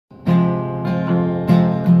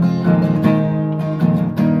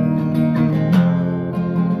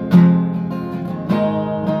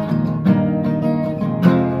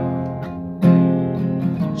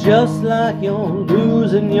just like you're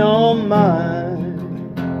losing your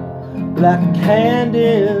mind. Black candy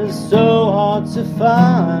is so hard to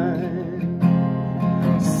find.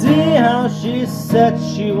 See how she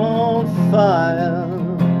sets you on fire.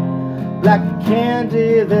 Black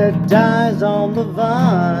candy that dies on the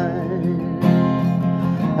vine.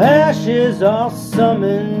 Ashes are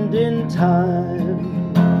summoned in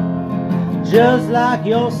time, just like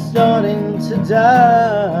you're starting to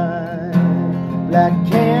die. Black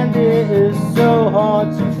candy is so hard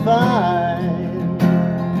to find.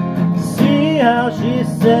 See how she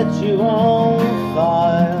sets you on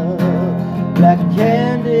fire. Black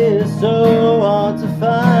candy is so hard to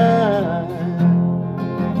find.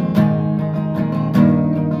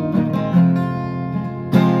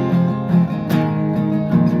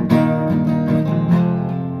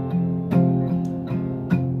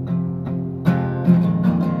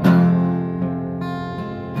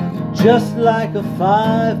 Just like a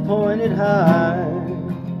 5-pointed hive,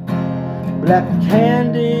 black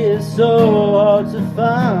candy is so hard to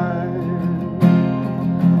find.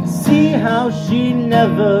 See how she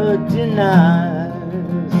never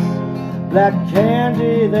denies. Black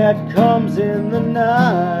candy that comes in the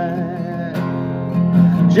night,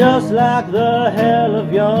 just like the hell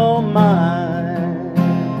of your mind,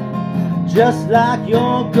 just like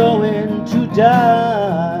you're going to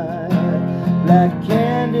die. Black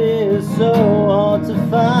candy is so hard to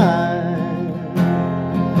find.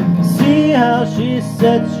 See how she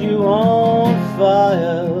sets you on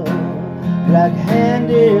fire. Black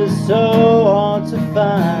candy is so hard to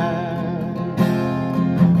find.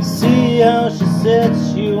 See how she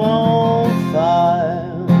sets you on fire.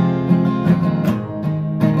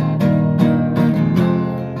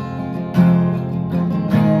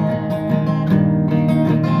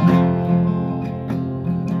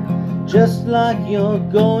 Just like you're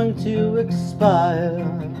going to expire.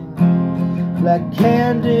 Black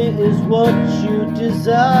candy is what you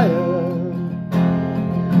desire.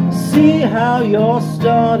 See how you're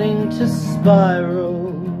starting to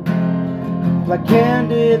spiral. Black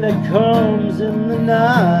candy that comes in the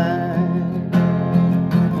night.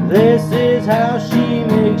 This is how she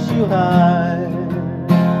makes you high,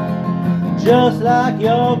 just like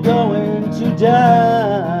you're going to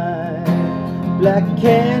die. Black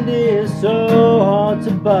candy is so hard to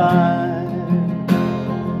buy.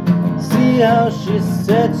 See how she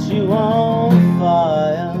sets you on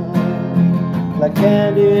fire. Black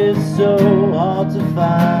candy is so hard to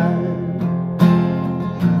find.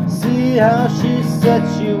 See how she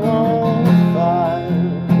sets you on